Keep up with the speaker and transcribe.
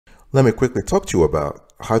Let me quickly talk to you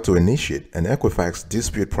about how to initiate an Equifax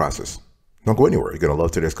dispute process. Don't go anywhere. You're going to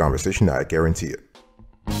love today's conversation, I guarantee it.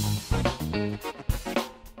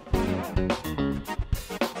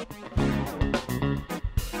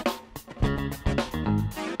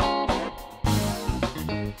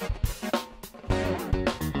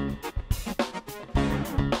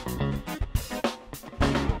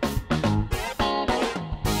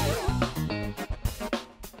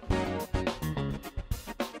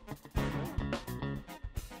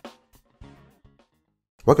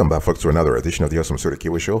 Welcome back, folks, to another edition of the Awesome Sort of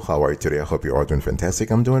Kiwi Show. How are you today? I hope you are doing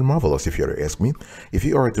fantastic. I'm doing marvelous, if you were to ask me. If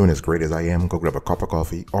you are doing as great as I am, go grab a cup of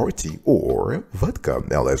coffee or tea or vodka.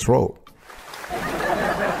 Now let's roll.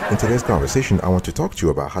 In today's conversation, I want to talk to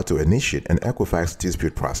you about how to initiate an Equifax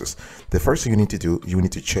dispute process. The first thing you need to do, you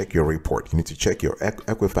need to check your report. You need to check your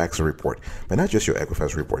Equifax report, but not just your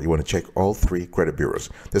Equifax report. You want to check all three credit bureaus.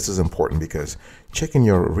 This is important because checking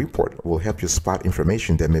your report will help you spot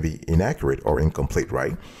information that may be inaccurate or incomplete,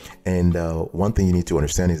 right? And one thing you need to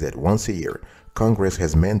understand is that once a year, Congress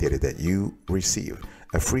has mandated that you receive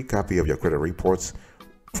a free copy of your credit reports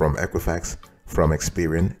from Equifax, from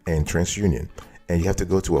Experian, and TransUnion. And you have to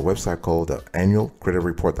go to a website called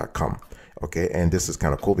annualcreditreport.com. Okay, and this is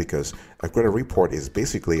kind of cool because a credit report is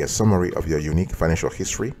basically a summary of your unique financial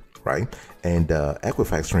history, right? And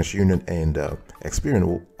Equifax, TransUnion, and Experian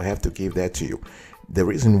will have to give that to you. The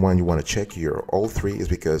reason why you want to check your all three is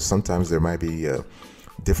because sometimes there might be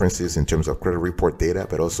differences in terms of credit report data,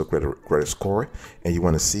 but also credit score, and you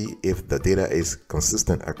want to see if the data is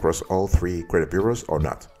consistent across all three credit bureaus or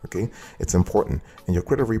not. Okay, it's important. And your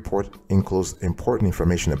credit report includes important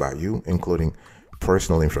information about you, including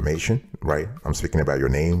personal information, right? I'm speaking about your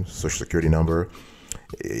name, social security number,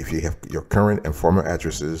 if you have your current and former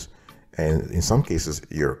addresses, and in some cases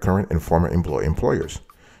your current and former employers.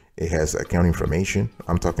 It has account information.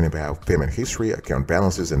 I'm talking about payment history, account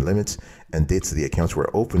balances and limits, and dates the accounts were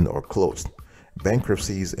opened or closed,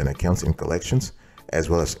 bankruptcies and accounts in collections, as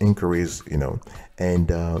well as inquiries,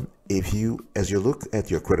 And as you look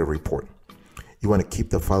at your credit report, you want to keep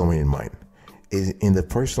the following in mind. In the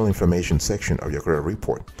personal information section of your credit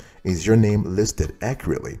report, is your name listed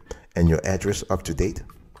accurately and your address up to date?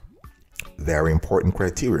 Very important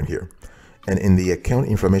criterion here. And in the account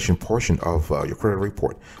information portion of your credit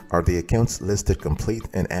report, are the accounts listed complete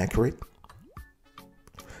and accurate?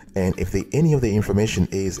 And if any of the information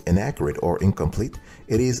is inaccurate or incomplete,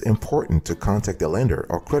 it is important to contact the lender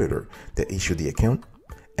or creditor that issued the account,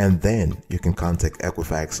 and then you can contact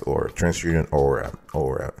Equifax or TransUnion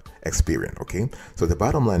or Experian. Okay, so the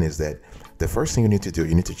bottom line is that the first thing you need to do,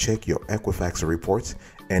 you need to check your Equifax reports,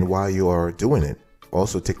 and while you are doing it,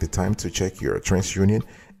 also take the time to check your TransUnion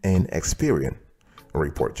and Experian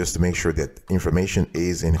report, just to make sure that information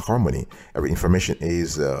is in harmony, every information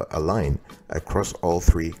is aligned across all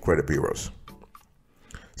three credit bureaus.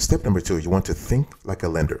 Step number 2, you want to think like a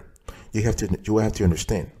lender. You have to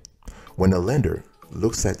understand, when a lender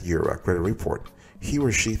looks at your credit report, he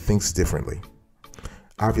or she thinks differently.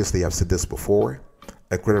 Obviously, I've said this before,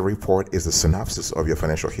 a credit report is a synopsis of your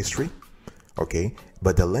financial history, okay?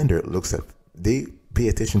 But the lender they pay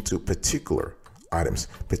attention to particular items,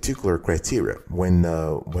 particular criteria when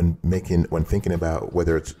thinking about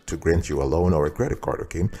whether to grant you a loan or a credit card.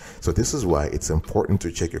 Okay, so this is why it's important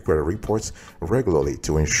to check your credit reports regularly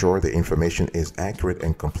to ensure the information is accurate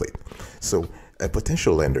and complete. So a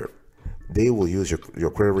potential lender, they will use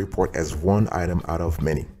your credit report as one item out of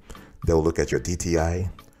many. They'll look at your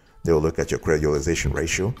DTI, they'll look at your credit utilization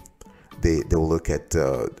ratio, they'll look at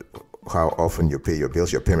how often you pay your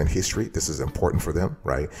bills, your payment history. This is important for them,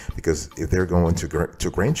 right? Because if they're going to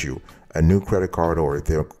grant you a new credit card, or if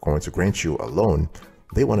they're going to grant you a loan,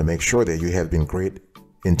 they want to make sure that you have been great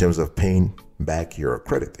in terms of paying back your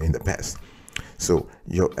credit in the past. So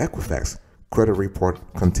your Equifax credit report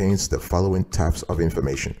contains the following types of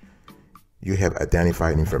information. You have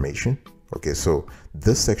identified information. Okay, so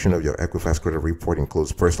this section of your Equifax credit report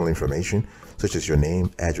includes personal information such as your name,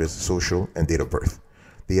 address, social, and date of birth.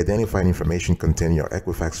 The identified information contained in your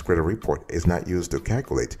Equifax credit report is not used to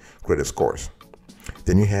calculate credit scores.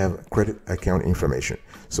 Then you have credit account information.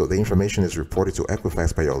 So the information is reported to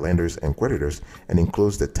Equifax by your lenders and creditors and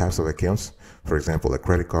includes the types of accounts, for example, a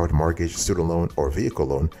credit card, mortgage, student loan, or vehicle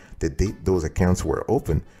loan, the date those accounts were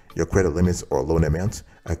opened, your credit limits or loan amounts,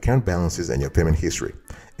 account balances, and your payment history.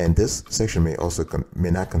 And this section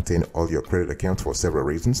may not contain all your credit accounts for several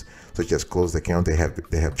reasons, such as closed account they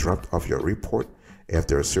have dropped off your report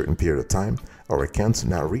after a certain period of time, or accounts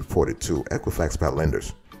not reported to Equifax by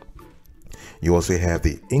lenders. You also have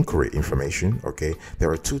the inquiry information. Okay, there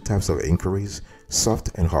are two types of inquiries, soft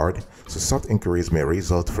and hard. So soft inquiries may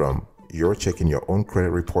result from your checking your own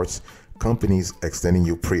credit reports, companies extending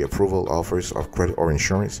you pre-approval offers of credit or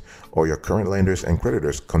insurance, or your current lenders and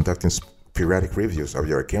creditors conducting periodic reviews of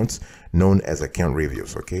your accounts, known as account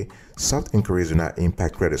reviews. Okay, soft inquiries do not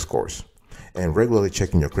impact credit scores, and regularly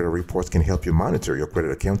checking your credit reports can help you monitor your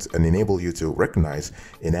credit accounts and enable you to recognize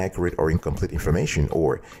inaccurate or incomplete information,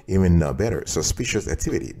 or even better, suspicious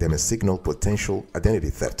activity that may signal potential identity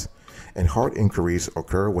theft. And hard inquiries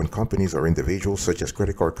occur when companies or individuals, such as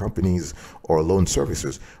credit card companies or loan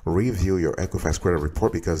servicers, review your Equifax credit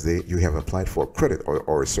report because you have applied for credit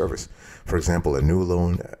or a service. For example, a new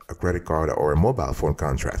loan, a credit card, or a mobile phone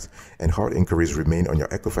contract. And hard inquiries remain on your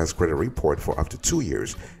Equifax credit report for up to 2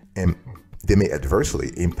 years, and they may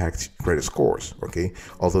adversely impact credit scores, okay?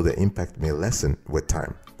 Although the impact may lessen with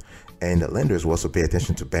time. And lenders will also pay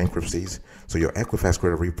attention to bankruptcies. So your Equifax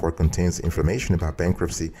credit report contains information about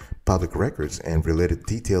bankruptcy, public records, and related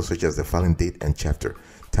details such as the filing date and chapter,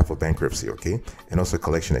 type of bankruptcy, okay? And also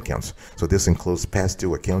collection accounts. So this includes past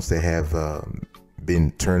due accounts that have been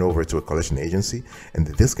turned over to a collection agency. And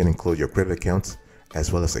this can include your credit accounts,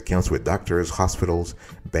 as well as accounts with doctors, hospitals,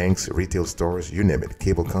 banks, retail stores, you name it,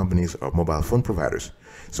 cable companies, or mobile phone providers.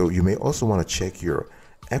 So you may also want to check your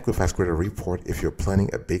Equifax credit report if you're planning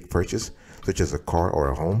a big purchase, such as a car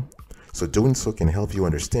or a home. So doing so can help you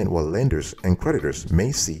understand what lenders and creditors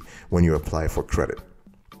may see when you apply for credit.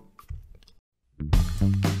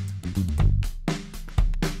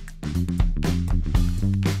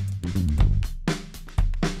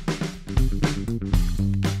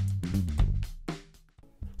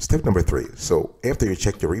 Step number 3. So after you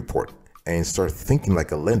check your report and start thinking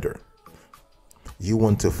like a lender, you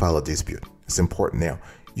want to file a dispute. It's important. Now,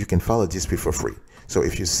 you can file a dispute for free. So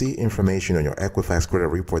if you see information on your Equifax credit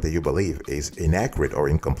report that you believe is inaccurate or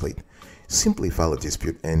incomplete, simply file a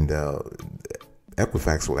dispute, and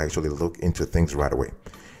Equifax will actually look into things right away.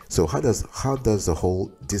 So how does the whole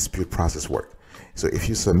dispute process work? So if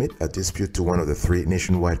you submit a dispute to one of the 3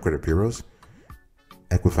 nationwide credit bureaus,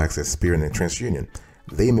 Equifax, Experian, and TransUnion,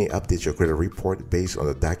 they may update your credit report based on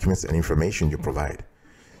the documents and information you provide.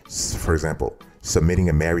 For example, submitting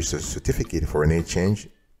a marriage certificate for a name change,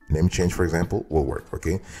 for example, will work,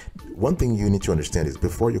 okay? One thing you need to understand is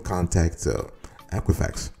before you contact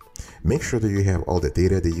Equifax, make sure that you have all the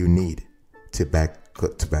data that you need to back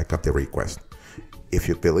up the request. If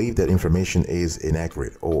you believe that information is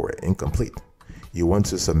inaccurate or incomplete, you want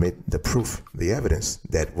to submit the proof, the evidence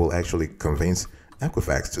that will actually convince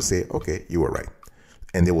Equifax to say, okay, you were right.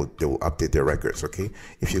 And they will update their records, okay?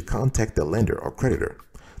 If you contact the lender or creditor,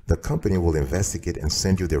 the company will investigate and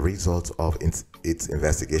send you the results of its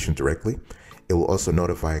investigation directly. It will also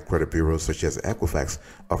notify credit bureaus such as Equifax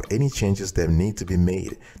of any changes that need to be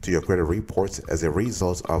made to your credit reports as a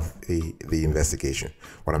result of the investigation.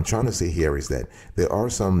 What I'm trying to say here is that there are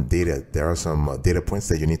some data points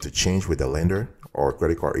that you need to change with the lender or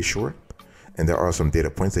credit card issuer, and there are some data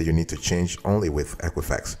points that you need to change only with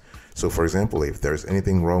Equifax. So for example, if there's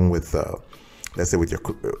anything wrong with let's say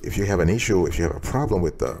if you have an issue, if you have a problem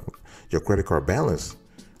with your credit card balance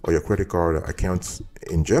or your credit card accounts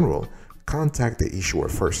in general, contact the issuer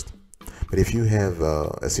first. But if you have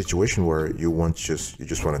a situation where you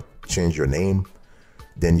just want to change your name,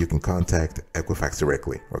 then you can contact Equifax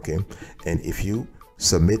directly, okay? And if you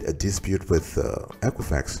submit a dispute with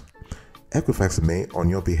Equifax, Equifax may, on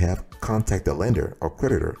your behalf, contact the lender or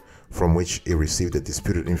creditor from which it received the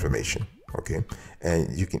disputed information, okay?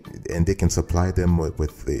 And they can supply them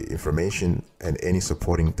with the information and any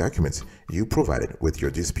supporting documents you provided with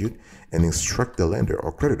your dispute, and instruct the lender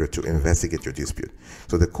or creditor to investigate your dispute.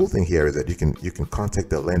 So the cool thing here is that you can contact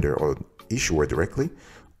the lender or issuer directly,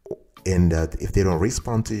 and if they don't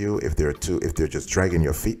respond to you, if they're just dragging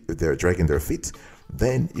their feet,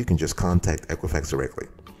 then you can just contact Equifax directly.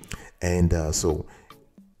 And so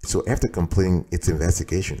after completing its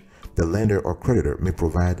investigation, the lender or creditor may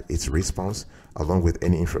provide its response along with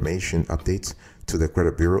any information updates to the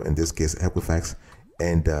credit bureau, in this case Equifax,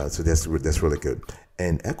 and so that's really good.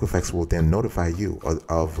 And Equifax will then notify you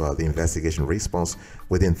of the investigation response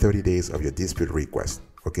within 30 days of your dispute request,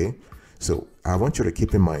 okay? So I want you to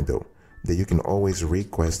keep in mind though that you can always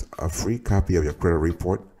request a free copy of your credit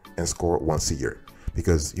report and score once a year,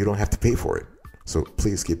 because you don't have to pay for it. So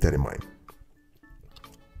please keep that in mind.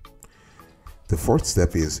 The 4th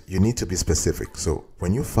step is you need to be specific. So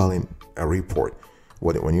when you're filing a report,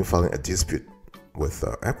 when you're filing a dispute with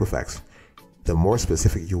Equifax, the more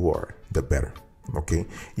specific you are, the better, okay?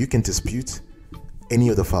 You can dispute any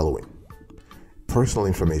of the following: personal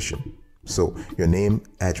information, so your name,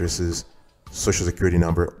 addresses, social security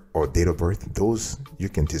number or date of birth, those you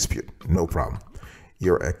can dispute, no problem.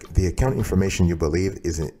 The account information you believe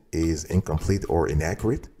is incomplete or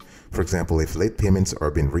inaccurate. For example, if late payments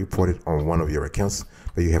are being reported on one of your accounts,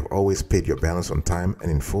 but you have always paid your balance on time and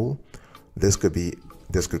in full, this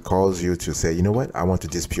could cause you to say, you know what, I want to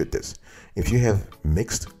dispute this. If you have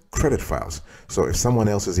mixed credit files, so if someone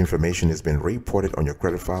else's information has been reported on your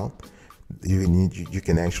credit file, you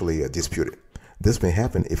can actually dispute it. This may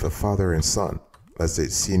happen if a father and son, let's say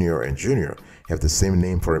senior and junior, have the same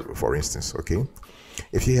name, for instance, okay?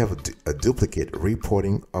 If you have a duplicate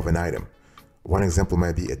reporting of an item, one example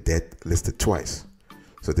might be a debt listed twice.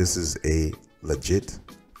 So this is a legit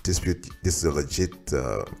dispute. This is a legit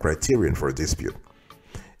criterion for a dispute.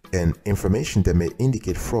 And information that may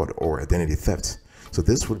indicate fraud or identity theft. So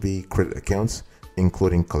this would be credit accounts,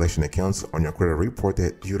 including collection accounts on your credit report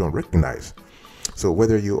that you don't recognize. So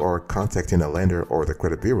whether you are contacting a lender or the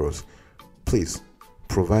credit bureaus, please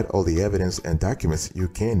provide all the evidence and documents you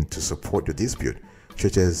can to support your dispute,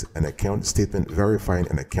 such as an account statement verifying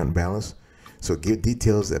an account balance. So give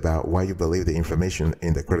details about why you believe the information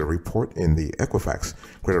in the credit report, in the Equifax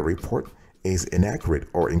credit report, is inaccurate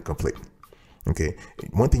or incomplete. Okay,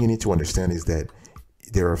 one thing you need to understand is that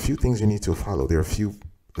there are a few things you need to follow. There are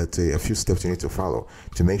let's say a few steps you need to follow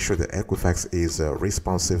to make sure that Equifax is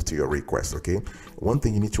responsive to your request. Okay, one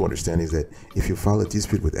thing you need to understand is that if you file a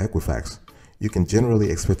dispute with Equifax, you can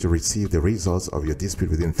generally expect to receive the results of your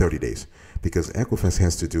dispute within 30 days, because Equifax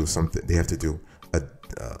has to do something. They have to do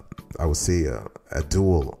I would say a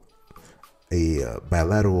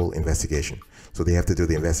bilateral investigation. So they have to do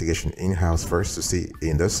the investigation in-house first to see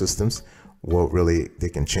in their systems what really they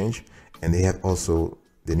can change, and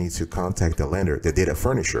they need to contact the lender, the data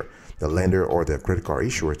furnisher, the lender or the credit card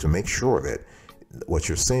issuer, to make sure that what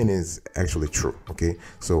you're saying is actually true. Okay,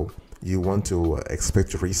 so you want to expect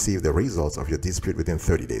to receive the results of your dispute within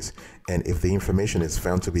 30 days. And if the information is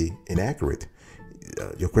found to be inaccurate,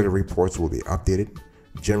 your credit reports will be updated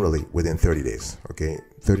generally within 30 days. Okay,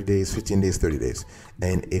 30 days, 15 days, 30 days.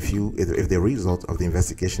 And if the result of the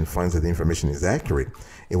investigation finds that the information is accurate,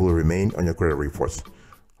 it will remain on your credit reports.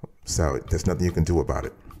 So there's nothing you can do about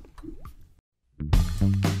it.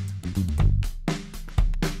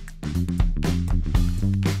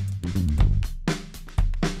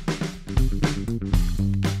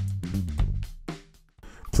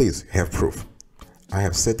 Please have proof. I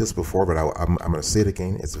have said this before, but I'm going to say it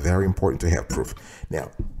again. It's very important to have proof. Now,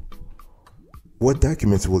 what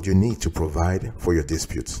documents will you need to provide for your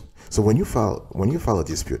disputes? So when you file a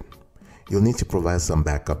dispute, you'll need to provide some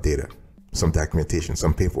backup data, some documentation,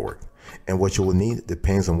 some paperwork. And what you will need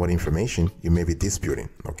depends on what information you may be disputing.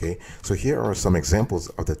 Okay, so here are some examples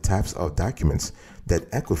of the types of documents that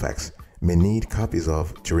Equifax may need copies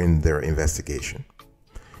of during their investigation.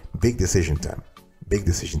 Big decision time. Big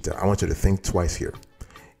decision time. I want you to think twice here.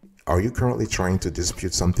 Are you currently trying to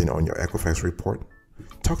dispute something on your Equifax report?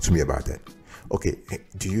 Talk to me about that. Okay,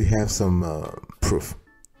 do you have some proof?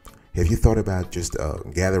 Have you thought about just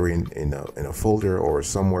gathering in a folder or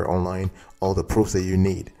somewhere online all the proofs that you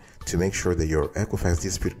need to make sure that your Equifax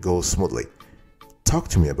dispute goes smoothly? Talk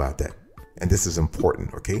to me about that. And this is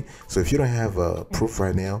important, okay? So if you don't have proof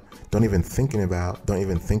right now, don't even think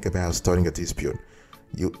about starting a dispute.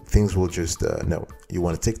 Things will just no. You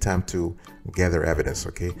want to take time to gather evidence,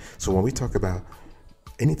 okay? So when we talk about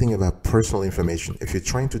anything about personal information, if you're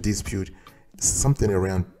trying to dispute something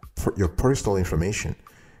around your personal information,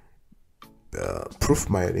 proof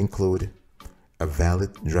might include a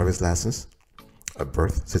valid driver's license, a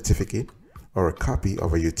birth certificate, or a copy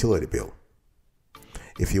of a utility bill.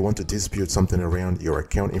 If you want to dispute something around your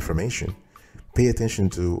account information, pay attention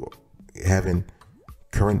to having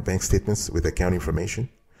current bank statements with account information,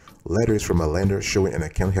 letters from a lender showing an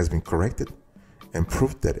account has been corrected, and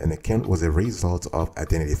proof that an account was a result of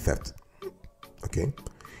identity theft. Okay?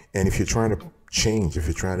 And if you're trying to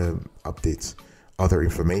update other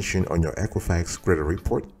information on your Equifax credit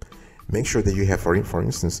report, make sure that you have, for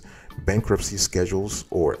instance, bankruptcy schedules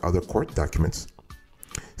or other court documents,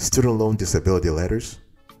 student loan disability letters,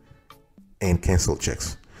 and canceled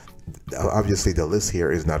checks. Obviously, the list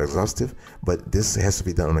here is not exhaustive, but this has to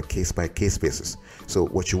be done on a case-by-case basis. So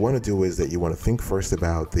what you want to do is that you want to think first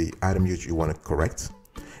about the item you want to correct,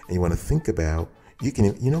 and you want to think about,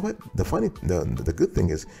 you know what, the good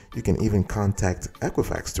thing is you can even contact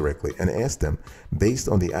Equifax directly and ask them, based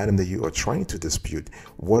on the item that you are trying to dispute,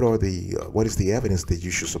 what is the evidence that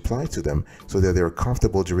you should supply to them so that they're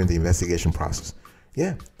comfortable during the investigation process.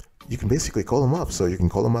 Yeah, you can basically call them up. So you can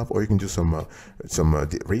call them up, or you can do some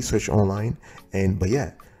research online. But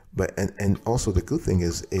yeah, But and also the good thing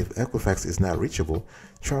is, if Equifax is not reachable,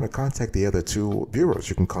 try to contact the other two bureaus.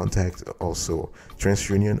 You can contact also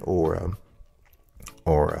TransUnion or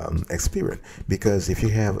Experian, because if you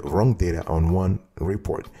have wrong data on one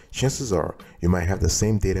report, chances are you might have the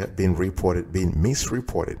same data being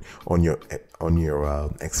misreported on your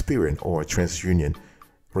Experian or TransUnion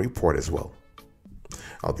report as well.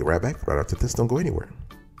 I'll be right back right after this. Don't go anywhere.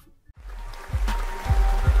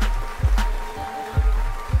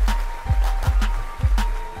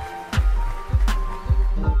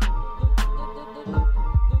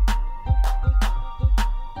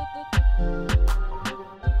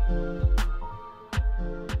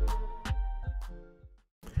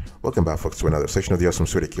 Welcome back, folks, to another section of the Awesome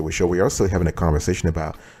Sweetie Kiwi Show. We are still having a conversation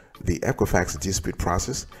about the Equifax dispute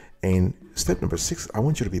process. And step number 6, I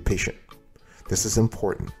want you to be patient. This is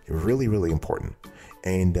important, really, really important.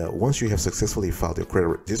 And once you have successfully filed your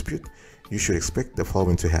credit dispute, you should expect the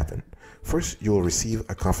following to happen. First, you will receive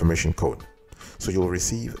a confirmation code. So you will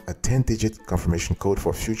receive a 10-digit confirmation code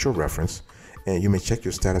for future reference. And you may check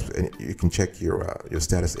your status, and you can check your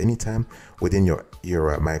status anytime within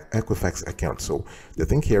your My Equifax account. So the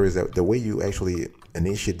thing here is that the way you actually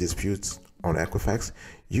initiate disputes on Equifax,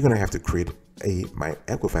 you're gonna have to create a My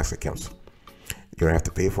Equifax account. You don't have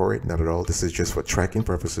to pay for it, not at all. This is just for tracking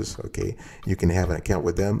purposes. Okay, you can have an account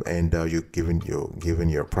with them, and you're given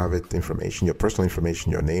your private information, your personal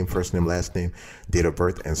information, your name, first name, last name, date of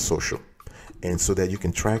birth, and social. And so that you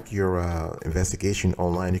can track your investigation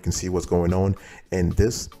online, you can see what's going on. And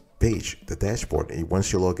this page, the dashboard,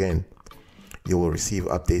 once you log in, you will receive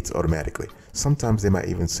updates automatically. Sometimes they might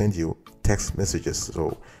even send you text messages,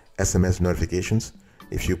 so SMS notifications.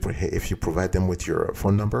 If you provide them with your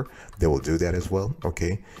phone number, they will do that as well.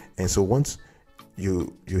 Okay, and so once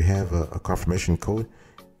you have a confirmation code,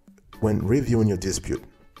 when reviewing your dispute,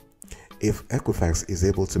 if Equifax is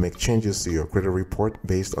able to make changes to your credit report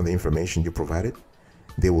based on the information you provided,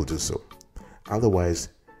 they will do so. Otherwise,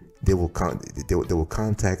 they will contact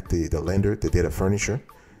the lender, the data furnisher,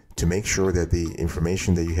 to make sure that the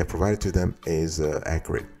information that you have provided to them is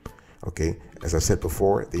accurate. Okay, as I said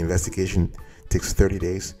before, the investigation takes 30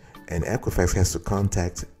 days, and Equifax has to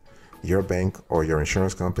contact your bank or your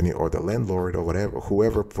insurance company or the landlord or whatever,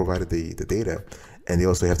 whoever provided the data, and they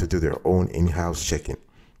also have to do their own in-house checking.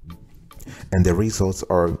 And the results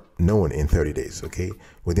are known in 30 days. Okay,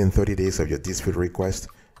 within 30 days of your dispute request,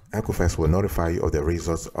 Equifax will notify you of the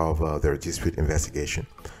results of their dispute investigation.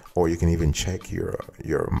 Or you can even check your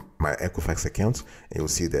My Equifax accounts, and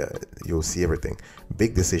you'll see everything.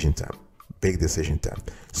 Big decision time. Big decision time.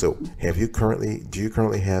 So do you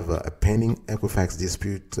currently have a pending Equifax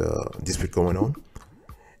dispute going on?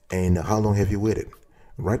 And how long have you waited?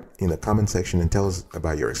 Write in the comment section and tell us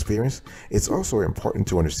about your experience. It's also important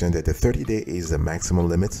to understand that the 30-day is the maximum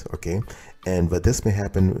limit, okay? But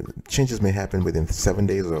changes may happen within 7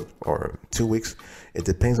 days or 2 weeks. It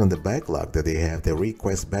depends on the backlog that they have, the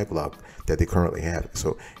request backlog that they currently have.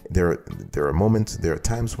 So there are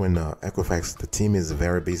times when Equifax, the team is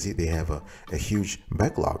very busy. They have a huge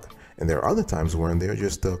backlog. And there are other times when they're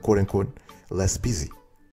just quote unquote less busy.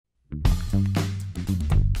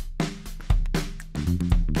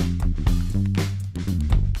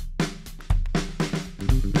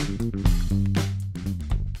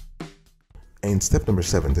 And step number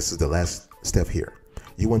 7, this is the last step here.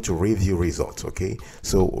 You want to review results, okay?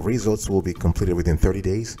 So results will be completed within 30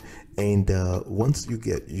 days. And once you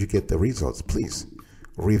get the results, please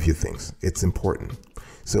review things. It's important.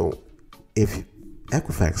 So if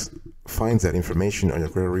Equifax finds that information on your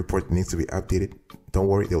credit report needs to be updated, don't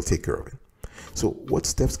worry, they'll take care of it. So what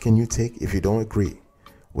steps can you take if you don't agree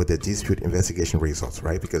with the dispute investigation results,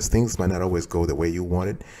 right? Because things might not always go the way you want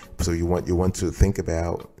it. So you want to think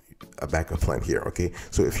about a backup plan here, okay?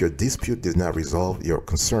 So if your dispute does not resolve your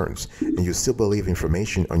concerns and you still believe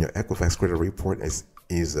information on your Equifax credit report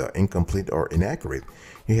is incomplete or inaccurate,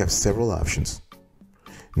 you have several options.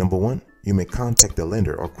 Number 1, you may contact the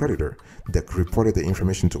lender or creditor that reported the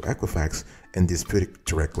information to Equifax and dispute it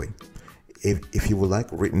directly. If you would like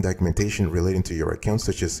written documentation relating to your account,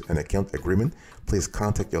 such as an account agreement, please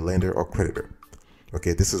contact your lender or creditor.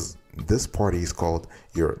 Okay, this party is called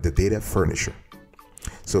the data furnisher.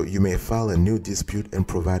 So you may file a new dispute and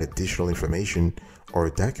provide additional information or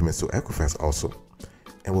documents to Equifax also.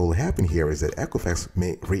 And what will happen here is that Equifax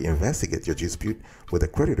may reinvestigate your dispute with a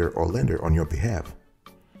creditor or lender on your behalf.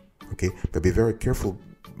 Okay, but be very careful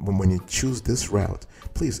when you choose this route.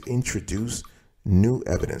 Please introduce new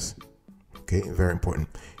evidence. Okay, very important.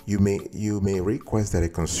 You may request that a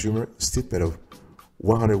consumer statement of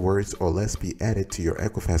 100 words or less be added to your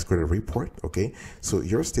Equifax credit report. Okay, so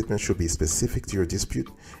your statement should be specific to your dispute.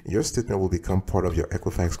 Your statement will become part of your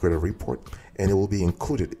Equifax credit report, and it will be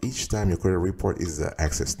included each time your credit report is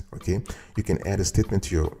accessed. Okay, you can add a statement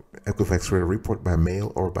to your Equifax credit report by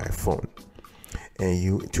mail or by phone.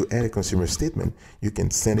 And to add a consumer statement, you can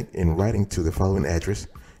send it in writing to the following address.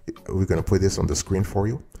 We're going to put this on the screen for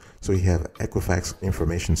you. So you have Equifax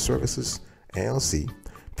Information Services, LLC,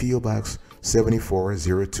 P.O. Box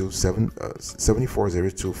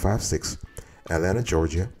 740256, Atlanta,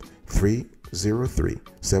 Georgia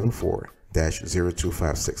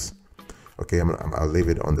 30374-0256. Okay, I'll leave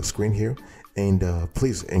it on the screen here. And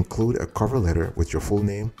please include a cover letter with your full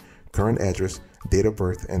name, current address, date of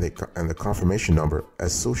birth, and the confirmation number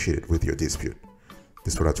associated with your dispute.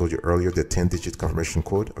 This is what I told you earlier, the 10-digit confirmation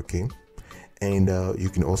code. Okay, and you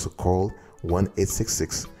can also call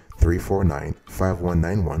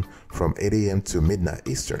 1-866-349-5191 from 8 a.m. to midnight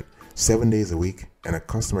Eastern, 7 days a week, and a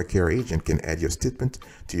customer care agent can add your statement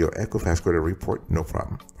to your Equifax credit report, no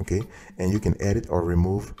problem. Okay, and you can edit or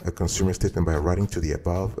remove a consumer statement by writing to the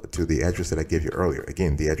address that I gave you earlier.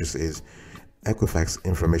 Again, the address is Equifax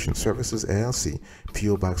Information Services, LLC,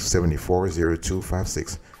 P.O. Box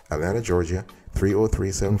 740256, Atlanta, Georgia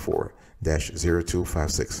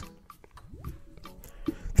 30374-0256.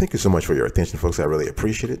 Thank you so much for your attention, folks. I really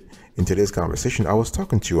appreciate it. In today's conversation, I was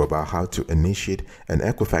talking to you about how to initiate an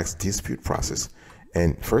Equifax dispute process.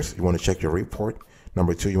 And first, you want to check your report.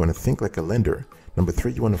 Number 2, you want to think like a lender. Number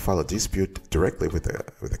 3, you want to file a dispute directly with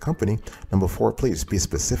the company. Number 4, please be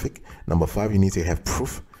specific. Number 5, you need to have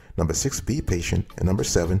proof. Number 6, be patient. And number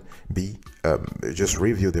 7, just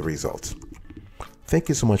review the results. Thank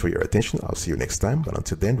you so much for your attention. I'll see you next time. But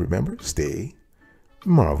until then, remember, stay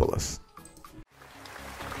marvelous.